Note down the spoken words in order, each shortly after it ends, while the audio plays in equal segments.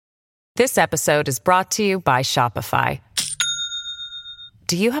This episode is brought to you by Shopify.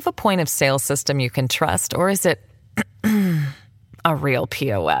 Do you have a point of sale system you can trust, or is it a real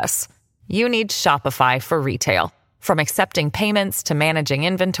POS? You need Shopify for retail. From accepting payments to managing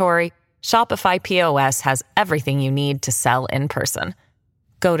inventory, Shopify POS has everything you need to sell in person.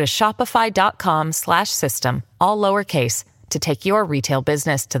 Go to shopify.com/system, all lowercase, to take your retail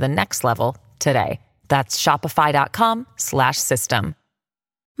business to the next level today. That's shopify.com/system.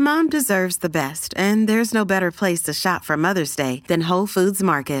 Mom deserves the best, and there's no better place to shop for Mother's Day than Whole Foods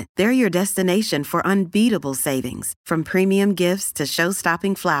Market. They're your destination for unbeatable savings, from premium gifts to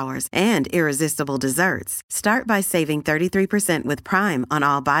show-stopping flowers and irresistible desserts. Start by saving 33% with Prime on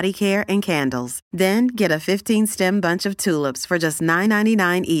all body care and candles. Then get a 15-stem bunch of tulips for just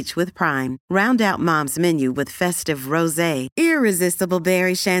 $9.99 each with Prime. Round out Mom's menu with festive rosé, irresistible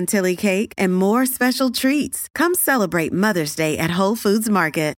berry chantilly cake, and more special treats. Come celebrate Mother's Day at Whole Foods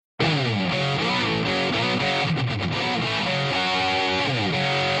Market.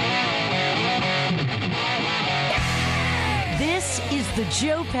 This is the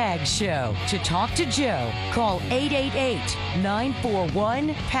Joe Pags Show. To talk to Joe, call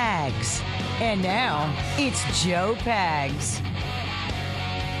 888-941-PAGS. And now, it's Joe Pags.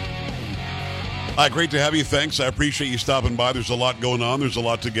 Hi, great to have you. Thanks. I appreciate you stopping by. There's a lot going on. There's a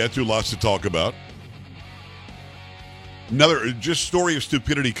lot to get to, lots to talk about. Another just story of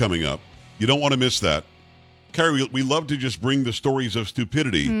stupidity coming up. You don't want to miss that. Carrie, we love to just bring the stories of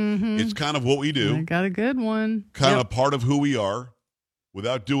stupidity. Mm-hmm. It's kind of what we do. I got a good one. Kind of part of who we are.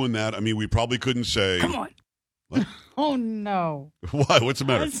 Without doing that, I mean, we probably couldn't say. Come on. What? Oh, no. Why? What's the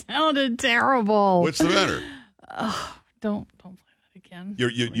matter? That sounded terrible. What's the matter? Don't play that again.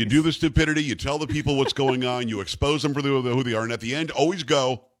 You do the stupidity. You tell the people what's going on. You expose them for who they are. And at the end, always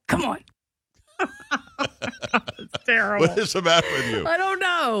go. Come on. It's terrible. What is the matter with you? I don't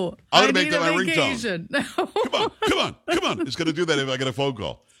know. I'm going to make that my ringtone. No. Come on. It's going to do that if I get a phone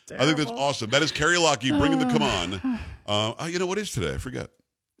call. I think that's awesome. That is Carrie Lockie bringing the come on. You know, what is today? I forget.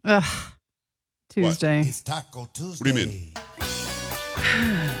 Tuesday. What? It's Taco Tuesday. What do you mean?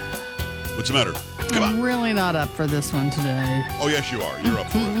 What's the matter? Come on. I'm really not up for this one today. Oh, yes, you are. You're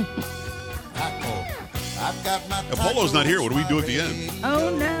up for it. Taco. I've got my Polo's not here. What do we do at the end?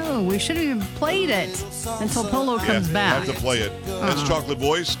 Oh, no. We should have even played it until Polo comes back. Have to play it. That's Chocolate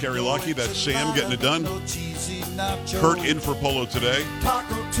Voice, Carrie Lockie. That's Sam getting it done. Kurt in for Polo today.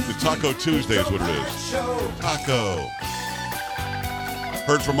 The Taco Tuesday is what it is. Taco.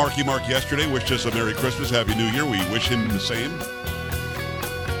 Heard from Marky Mark yesterday. Wished us a Merry Christmas, Happy New Year. We wish him the same.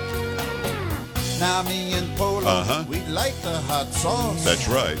 Now me and Polo, we like the hot sauce. That's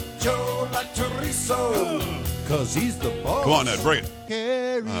right. Joe like chorizo, cause he's the boss. Come on, Ned, bring it. So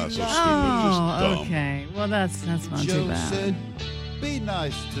stupid. Just dumb. Okay. Well, that's not Joe too bad. said, be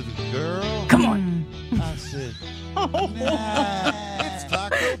nice to the girl. Come on. I said, nah, it's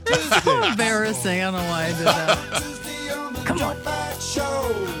Taco Tuesday. Embarrassing. I don't know why I did that. Come on.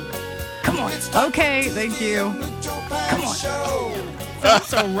 Come on. Okay, thank you. Come on. That's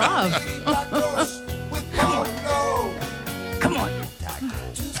so rough. Come on.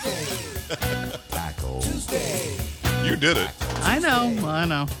 Taco Tuesday. You did it. I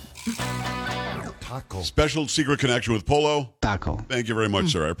know. Taco. Special secret connection with Polo. Taco. Thank you very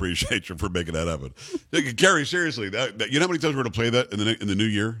much, sir. I appreciate you for making that happen. Carrie, seriously, you know how many times we're going to play that in the new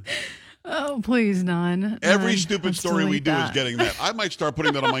year? Oh, please, none. Every None. stupid Let's story we delete do that. is getting that. I might start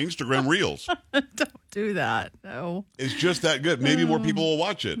putting that on my Instagram Reels. Don't do that. No. It's just that good. Maybe more people will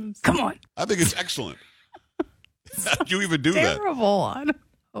watch it. Come on. I think it's excellent. How'd you even do Terrible. I don't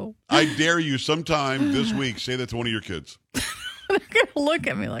know. that? I dare you sometime this week say that to one of your kids. They're going to look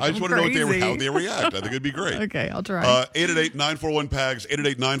at me like I just I'm want to know crazy. how they react. I think it'd be great. Okay, I'll try. 888-941-PAGS,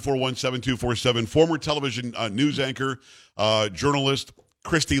 888-941-7247. Former television news anchor, journalist,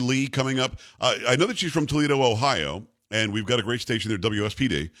 Christy Lee coming up. I know that she's from Toledo, Ohio, and we've got a great station there,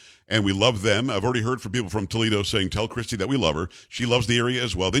 WSPD, and we love them. I've already heard from people from Toledo saying, tell Christy that we love her. She loves the area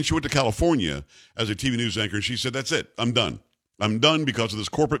as well. Then she went to California as a TV news anchor, and she said, that's it. I'm done. I'm done because of this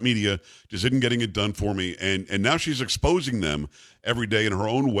corporate media just isn't getting it done for me. And now she's exposing them every day in her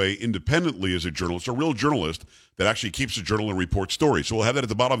own way, independently as a journalist, a real journalist that actually keeps a journal and reports stories. So we'll have that at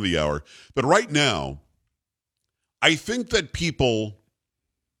the bottom of the hour. But right now, I think that people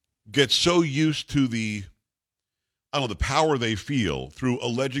get so used to the power they feel through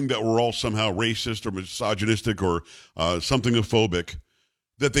alleging that we're all somehow racist or misogynistic or something phobic,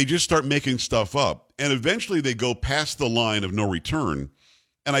 that they just start making stuff up. And eventually they go past the line of no return.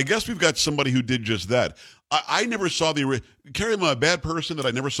 And I guess we've got somebody who did just that. I never saw Carrie, am I a bad person that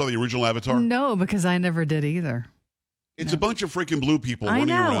I never saw the original Avatar? No, because I never did either. It's a bunch of freaking blue people I running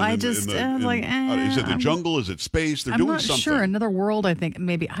know. around. I just is it the jungle? Is it space? They're I'm doing not something. sure. Another world, I think.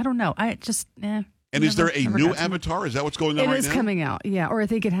 Maybe. I don't know. And is there a new Avatar? Is that what's going on right now? It is coming out, yeah. Or I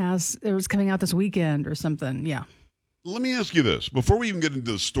think it was coming out this weekend or something, yeah. Let me ask you this. Before we even get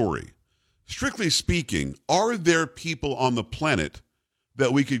into the story, strictly speaking, are there people on the planet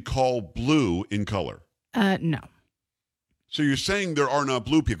that we could call blue in color? No. So you're saying there are not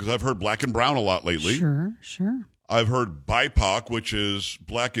blue people, because I've heard black and brown a lot lately. Sure. I've heard BIPOC, which is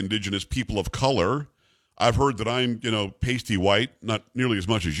black indigenous people of color. I've heard that I'm, pasty white, not nearly as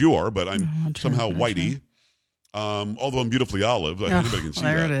much as you are, but I'm somehow whitey. Although I'm beautifully olive. Anybody can see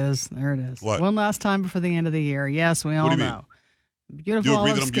there that. There it is. What? One last time before the end of the year. Yes, we all What do you know. Beautiful Do you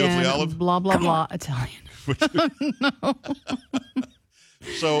agree olive that I'm beautifully skin, olive? blah, blah, blah, Italian. No.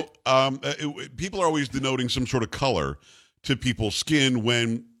 So people are always denoting some sort of color to people's skin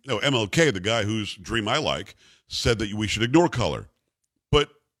when MLK, the guy whose dream I like, said that we should ignore color. But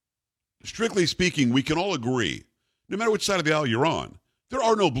strictly speaking, we can all agree, no matter which side of the aisle you're on, there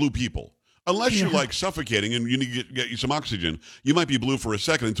are no blue people. Unless you're like suffocating and you need to get you some oxygen, you might be blue for a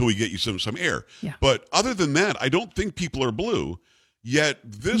second until we get you some air. Yeah. But other than that, I don't think people are blue. Yet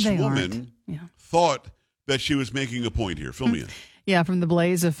this woman thought that she was making a point here. Fill me in. Yeah, from the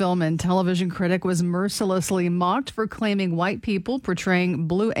Blaze, a film and television critic was mercilessly mocked for claiming white people portraying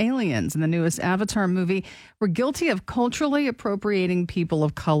blue aliens in the newest Avatar movie were guilty of culturally appropriating people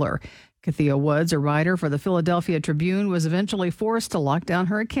of color. Kathia Woods, a writer for the Philadelphia Tribune, was eventually forced to lock down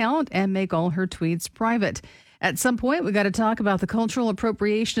her account and make all her tweets private. At some point, we got to talk about the cultural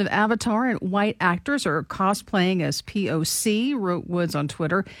appropriation of Avatar, and white actors are cosplaying as POC, wrote Woods on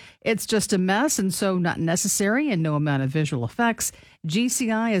Twitter. It's just a mess and so not necessary and no amount of visual effects.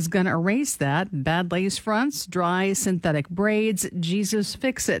 GCI is going to erase that. Bad lace fronts, dry synthetic braids, Jesus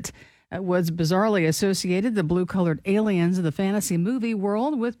fix it. Woods bizarrely associated the blue-colored aliens of the fantasy movie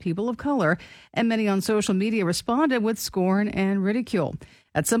world with people of color, and many on social media responded with scorn and ridicule.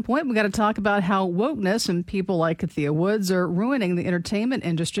 At some point, we got to talk about how wokeness and people like Kathia Woods are ruining the entertainment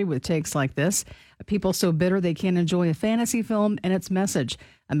industry with takes like this. People so bitter they can't enjoy a fantasy film and its message.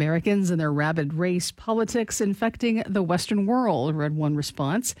 Americans and their rabid race politics infecting the Western world, read one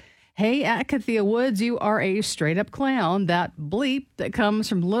response. Hey, at Kathia Woods, you are a straight-up clown. That bleep that comes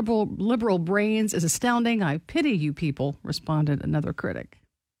from liberal brains is astounding. I pity you people, responded another critic.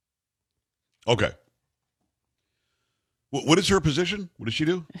 Okay. What is her position? What does she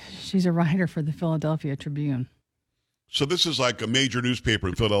do? She's a writer for the Philadelphia Tribune. So this is like a major newspaper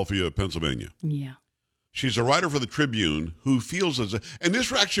in Philadelphia, Pennsylvania. Yeah. She's a writer for the Tribune who feels and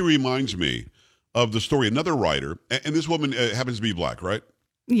this actually reminds me of the story, another writer, and this woman happens to be black, right?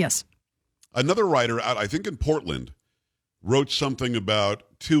 Yes. Another writer out, I think in Portland, wrote something about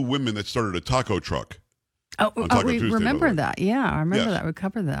two women that started a taco truck. We remember that. Yeah, I remember that. We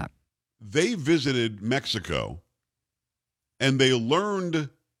covered that. They visited Mexico, and they learned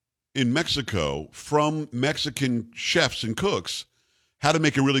in Mexico from Mexican chefs and cooks how to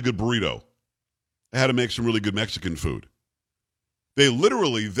make a really good burrito, how to make some really good Mexican food. They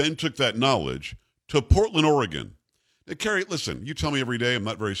literally then took that knowledge to Portland, Oregon. Now, Carrie, listen, you tell me every day I'm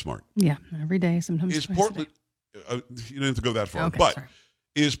not very smart. Yeah, every day, sometimes. Is Portland, you don't have to go that far, okay, but sorry.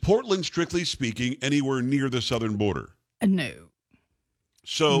 Is Portland, strictly speaking, anywhere near the southern border? No.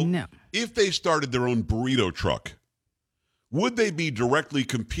 So No. if they started their own burrito truck, would they be directly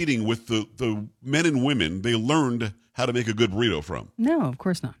competing with the men and women they learned how to make a good burrito from? No, of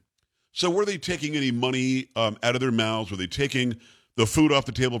course not. So were they taking any money out of their mouths? Were they taking the food off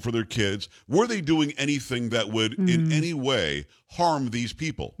the table for their kids? Were they doing anything that would in any way harm these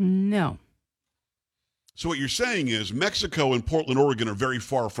people? No. So what you're saying is Mexico and Portland, Oregon are very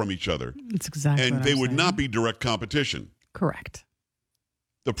far from each other. That's exactly And what they I'm would saying. not be direct competition. Correct.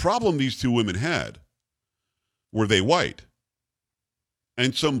 The problem these two women had were they white.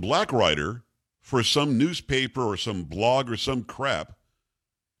 And some black writer for some newspaper or some blog or some crap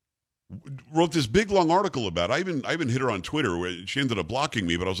wrote this big long article about it. I even hit her on Twitter where she ended up blocking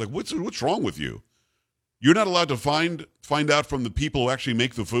me, but I was like, what's wrong with you? You're not allowed to find out from the people who actually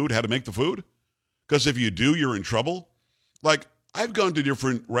make the food how to make the food? Because if you do, you're in trouble. Like, I've gone to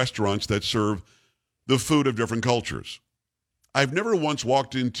different restaurants that serve the food of different cultures. I've never once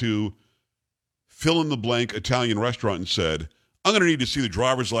walked into fill-in-the-blank Italian restaurant and said, I'm going to need to see the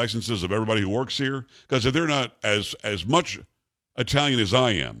driver's licenses of everybody who works here, because if they're not as much Italian as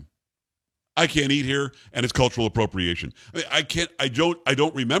I am, I can't eat here, and it's cultural appropriation. I mean, I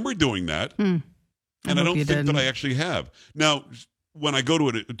don't remember doing that, and I don't think that I actually have. Now, when I go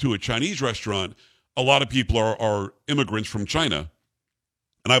to a Chinese restaurant, a lot of people are immigrants from China,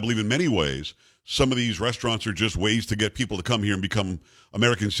 and I believe in many ways some of these restaurants are just ways to get people to come here and become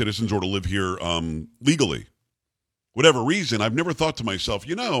American citizens or to live here legally. Whatever reason, I've never thought to myself,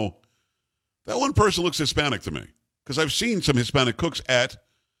 that one person looks Hispanic to me. Because I've seen some Hispanic cooks at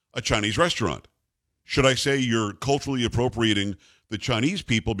a Chinese restaurant. Should I say you're culturally appropriating the Chinese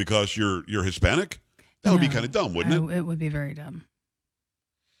people because you're Hispanic? That would be kind of dumb, wouldn't it? It would be very dumb.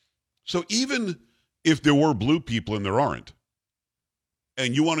 So even if there were blue people and there aren't,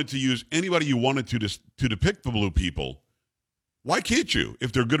 and you wanted to use anybody you wanted to depict the blue people, why can't you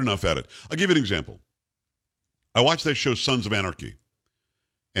if they're good enough at it? I'll give you an example. I watched that show Sons of Anarchy.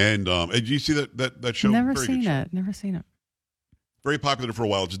 And did you see that show? Never seen it. Very popular for a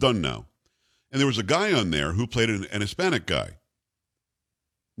while. It's done now. And there was a guy on there who played an Hispanic guy.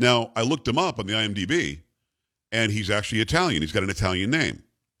 Now, I looked him up on the IMDb, and he's actually Italian. He's got an Italian name.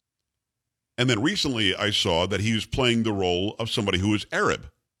 And then recently I saw that he was playing the role of somebody who is Arab.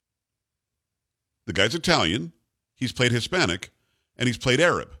 The guy's Italian, he's played Hispanic, and he's played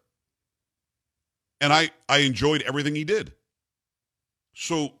Arab. And I enjoyed everything he did.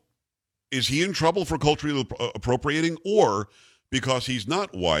 So is he in trouble for culturally appropriating, or because he's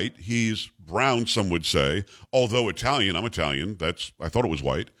not white, he's brown, some would say, although Italian, I'm Italian, I thought it was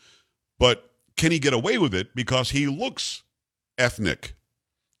white, but can he get away with it because he looks ethnic?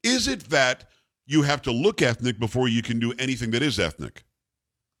 Is it that you have to look ethnic before you can do anything that is ethnic?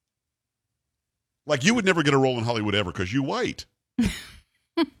 Like, you would never get a role in Hollywood ever because you're white.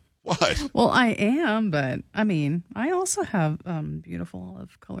 What? Well, I am, but I mean, I also have beautiful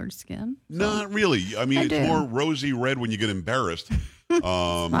olive-colored skin. So. Not really. I mean, it's more rosy red when you get embarrassed.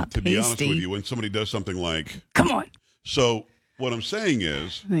 To be honest with you, when somebody does something like, "Come on." So what I'm saying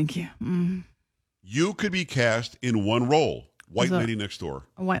is, thank you. You could be cast in one role: White Lady Next Door.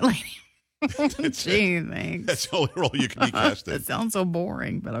 A white lady. Gee, thanks. That's the only role you can be cast in. That sounds so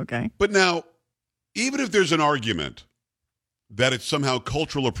boring, but okay. But now, even if there's an argument that it's somehow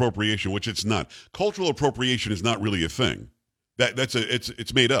cultural appropriation, which it's not. Cultural appropriation is not really a thing.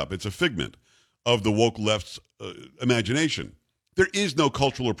 It's made up. It's a figment of the woke left's imagination. There is no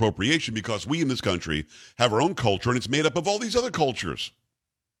cultural appropriation because we in this country have our own culture, and it's made up of all these other cultures.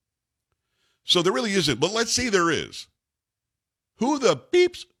 So there really isn't. But let's say there is. Who the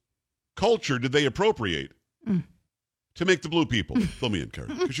beeps culture did they appropriate to make the blue people? Fill me in,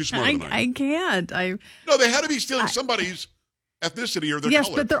 Karen, because you're smarter than I am. I can't. No, they had to be stealing somebody's ethnicity or their color. Yes,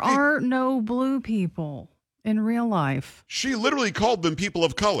 but there are no blue people in real life. She literally called them people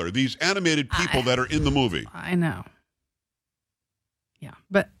of color, these animated people that are in the movie. I know. Yeah,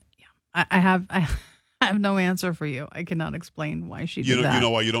 but I have no answer for you. I cannot explain why she did that. You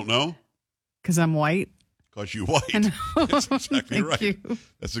know why you don't know? Because I'm white. Because you're white. I know. That's exactly right. You.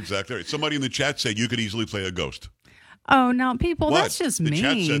 That's exactly right. Somebody in the chat said you could easily play a ghost. Oh, now people, what? That's just the mean. The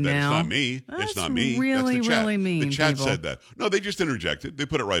chat said that. Now. It's not me. That's it's not me. Really, that's the chat. really mean. The chat people. said that. No, they just interjected. They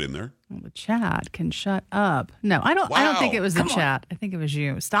put it right in there. Well, the chat can shut up. No, I don't. Wow. I don't think it was the chat. I think it was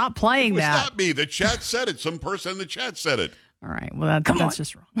you. Stop playing that. It's not me. The chat said it. Some person in the chat said it. All right. Well, that's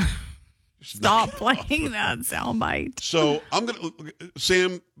just wrong. Stop playing that soundbite. So I'm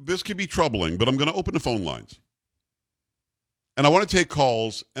Sam. This could be troubling, but I'm gonna open the phone lines, and I want to take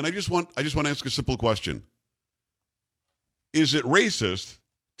calls. And I just want to ask a simple question. Is it racist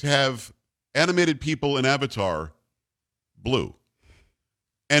to have animated people in Avatar blue?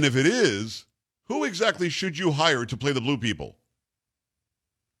 And if it is, who exactly should you hire to play the blue people?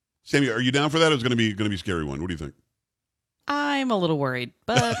 Sammy, are you down for that? Or is it going to be a scary one? What do you think? I'm a little worried,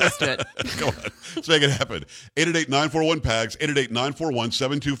 but let's do it. Go on. Let's make it happen. 888-941-PAGS,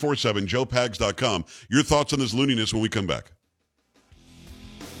 888-941-7247, joepags.com. Your thoughts on this looniness when we come back.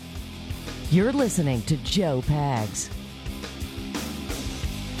 You're listening to Joe Pags.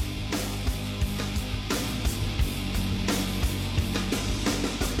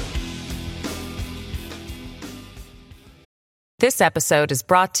 This episode is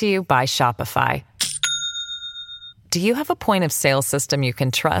brought to you by Shopify. Do you have a point of sale system you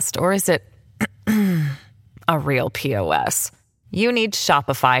can trust, or is it a real POS? You need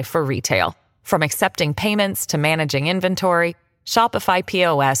Shopify for retail. From accepting payments to managing inventory, Shopify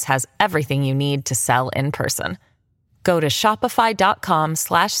POS has everything you need to sell in person. Go to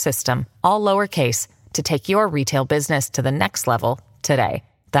shopify.com/system, all lowercase, to take your retail business to the next level today.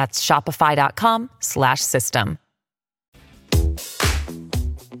 That's shopify.com/system.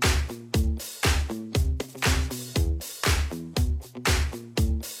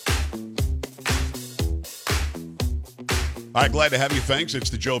 All right, glad to have you. Thanks. It's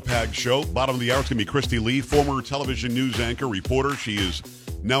the Joe Pags Show. Bottom of the hour, it's going to be Christy Lee, former television news anchor, reporter. She is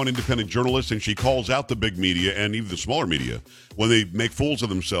now an independent journalist, and she calls out the big media and even the smaller media when they make fools of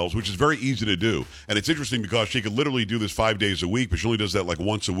themselves, which is very easy to do. And it's interesting because she could literally do this 5 days a week, but she only does that like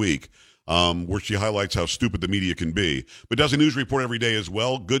once a week, where she highlights how stupid the media can be. But does a news report every day as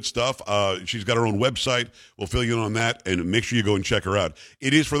well. Good stuff. She's got her own website. We'll fill you in on that, and make sure you go and check her out.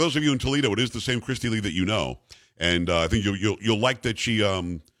 It is, for those of you in Toledo, it is the same Christy Lee that you know. And I think you'll like that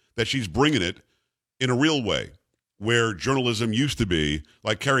she's bringing it in a real way, where journalism used to be,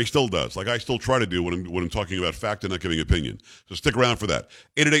 like Carrie still does, like I still try to do when I'm talking about fact and not giving opinion. So stick around for that.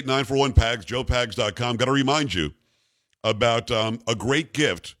 888-941-PAGS, joepags.com. Got to remind you about a great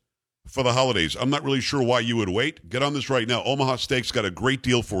gift for the holidays. I'm not really sure why you would wait. Get on this right now. Omaha Steaks got a great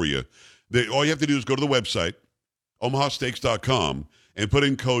deal for you. All you have to do is go to the website, omahasteaks.com, and put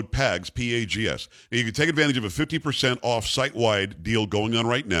in code PAGS, P-A-G-S. Now, you can take advantage of a 50% off site-wide deal going on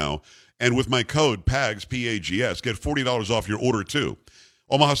right now. And with my code PAGS, P-A-G-S, get $40 off your order, too.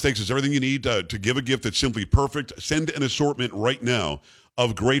 Omaha Steaks is everything you need to give a gift that's simply perfect. Send an assortment right now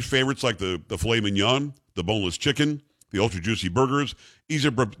of great favorites like the filet mignon, the boneless chicken, the ultra-juicy burgers,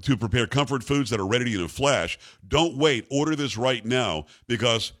 easy to prepare comfort foods that are ready to eat in a flash. Don't wait. Order this right now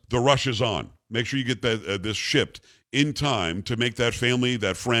because the rush is on. Make sure you get this shipped in time to make that family,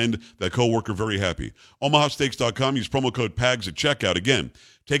 that friend, that coworker very happy. OmahaSteaks.com. Use promo code PAGS at checkout. Again,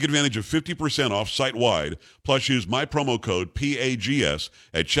 take advantage of 50% off site-wide, plus use my promo code PAGS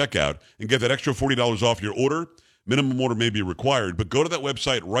at checkout and get that extra $40 off your order. Minimum order may be required, but go to that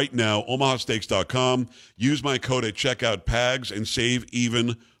website right now, omahasteaks.com. Use my code at checkout, PAGS, and save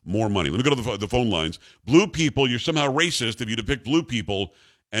even more money. Let me go to the phone lines. Blue people, you're somehow racist if you depict blue people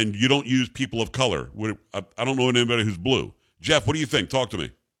and you don't use people of color. I don't know anybody who's blue. Jeff, what do you think? Talk to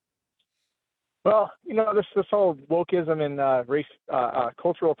me. Well, this whole wokeism and race,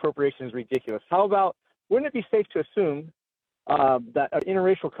 cultural appropriation is ridiculous. How about, wouldn't it be safe to assume that an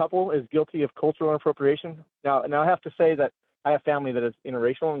interracial couple is guilty of cultural appropriation? Now I have to say that I have family that is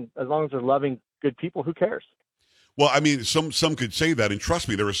interracial, and as long as they're loving, good people, who cares? Well, I mean, some could say that, and trust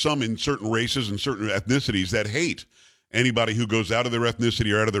me, there are some in certain races and certain ethnicities that hate anybody who goes out of their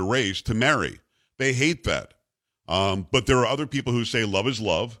ethnicity or out of their race to marry. They hate that. But there are other people who say love is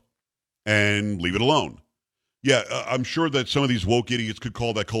love and leave it alone. Yeah, I'm sure that some of these woke idiots could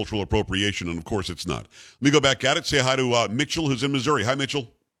call that cultural appropriation, and of course it's not. Let me go back at it. Say hi to Mitchell, who's in Missouri. Hi, Mitchell.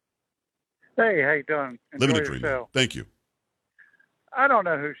 Hey, how you doing? Living the dream. Thank you. I don't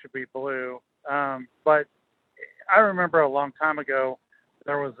know who should be blue, but I remember a long time ago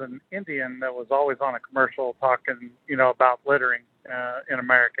there was an Indian that was always on a commercial talking, about littering in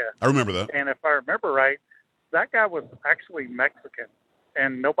America. I remember that. And if I remember right, that guy was actually Mexican,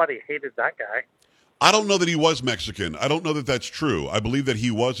 and nobody hated that guy. I don't know that he was Mexican. I don't know that that's true. I believe that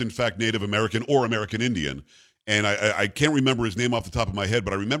he was, in fact, Native American or American Indian. And I can't remember his name off the top of my head,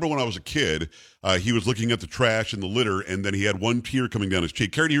 but I remember when I was a kid, he was looking at the trash and the litter, and then he had one tear coming down his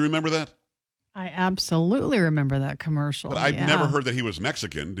cheek. Carrie, do you remember that? I absolutely remember that commercial. But I've never heard that he was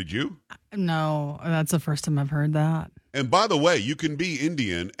Mexican. Did you? No, that's the first time I've heard that. And by the way, you can be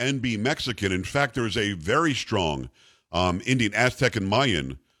Indian and be Mexican. In fact, there is a very strong Indian, Aztec, and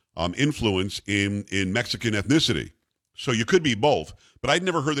Mayan influence in Mexican ethnicity. So you could be both. But I'd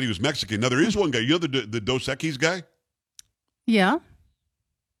never heard that he was Mexican. Now, there is one guy. You know the Dos Equis guy? Yeah.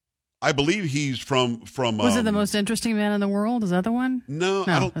 I believe he's from. Was it the most interesting man in the world? Is that the one? No,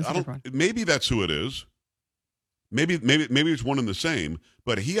 I don't. Maybe that's who it is. Maybe it's one and the same.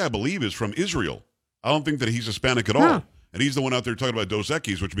 But he, I believe, is from Israel. I don't think that he's Hispanic at all. And he's the one out there talking about Dos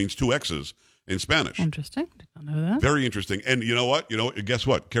Equis, which means two X's in Spanish. Interesting. Did not know that. Very interesting. And you know what? Guess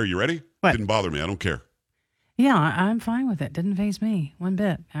what? Carrie, you ready? What? Didn't bother me. I don't care. Yeah, I'm fine with it. Didn't faze me one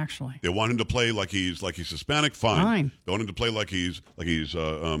bit, actually. They want him to play like he's Hispanic. Fine. They want him to play like he's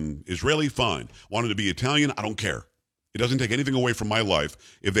Israeli. Fine. Want him to be Italian. I don't care. It doesn't take anything away from my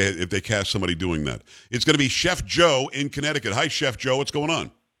life if they cast somebody doing that. It's going to be Chef Joe in Connecticut. Hi, Chef Joe. What's going on?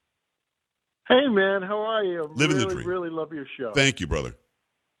 Hey, man. How are you? Living the dream. Really love your show. Thank you, brother.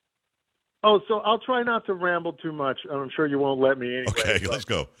 Oh, so I'll try not to ramble too much. I'm sure you won't let me anyway. Okay, let's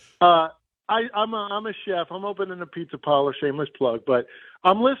go. I'm a chef. I'm opening a pizza parlor, shameless plug. But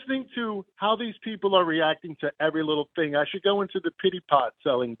I'm listening to how these people are reacting to every little thing. I should go into the pity pot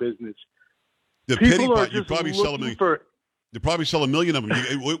selling business. The pity pot, you probably sell you probably sell 1 million of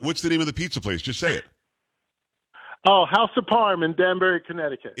them. What's the name of the pizza place? Just say it. Oh, House of Parm in Danbury,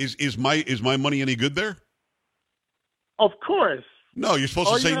 Connecticut. Is my money any good there? Of course. No, you're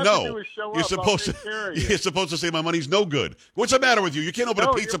supposed to say no. You're supposed to say my money's no good. What's the matter with you? You can't open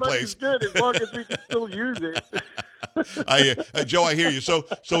a pizza place. Good as long as we can still use it. Joe, I hear you. So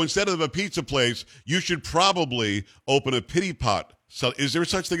instead of a pizza place, you should probably open a pity pot So is there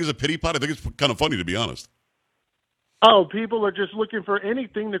such thing as a pity pot? I think it's kind of funny, to be honest. Oh, people are just looking for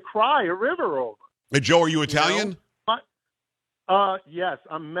anything to cry a river over. Hey, Joe, are you Italian? You know? Yes,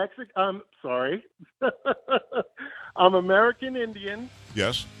 I'm Mexican. I'm sorry. I'm American Indian.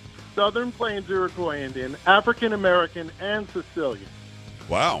 Yes. Southern Plains Iroquois Indian, African American, and Sicilian.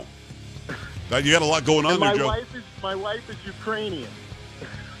 Wow. You got a lot going on and there, Joe. My wife is Ukrainian.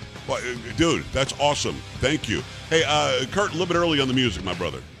 Well, dude, that's awesome. Thank you. Hey, Kurt, a little bit early on the music, my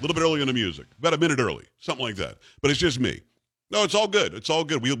brother. A little bit early on the music. About a minute early. Something like that. But it's just me. No, it's all good. It's all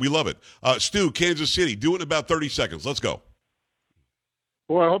good. We love it. Stu, Kansas City. Do it in about 30 seconds. Let's go.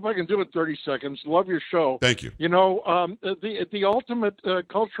 Well, I hope I can do it in 30 seconds. Love your show. Thank you. You know, the ultimate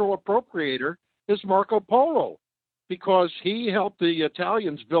cultural appropriator is Marco Polo, because he helped the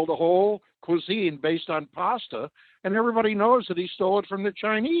Italians build a whole cuisine based on pasta, and everybody knows that he stole it from the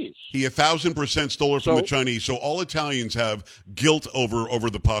Chinese. He 1,000% stole it from the Chinese, so all Italians have guilt over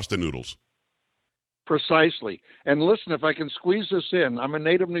the pasta noodles. Precisely. And listen, if I can squeeze this in, I'm a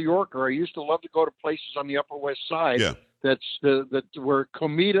native New Yorker. I used to love to go to places on the Upper West Side. Yeah. That were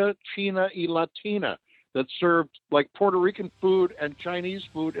comida china y latina, that served like Puerto Rican food and Chinese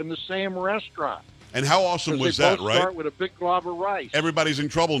food in the same restaurant. And how awesome was they that, both right? Start with a big glob of rice. Everybody's in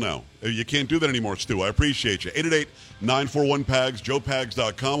trouble now. You can't do that anymore, Stu. I appreciate you. 888-941-PAGS,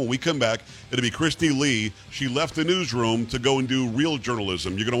 joepags.com. When we come back, it'll be Christy Lee. She left the newsroom to go and do real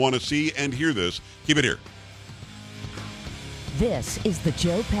journalism. You're going to want to see and hear this. Keep it here. This is the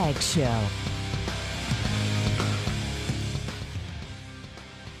Joe Pags Show.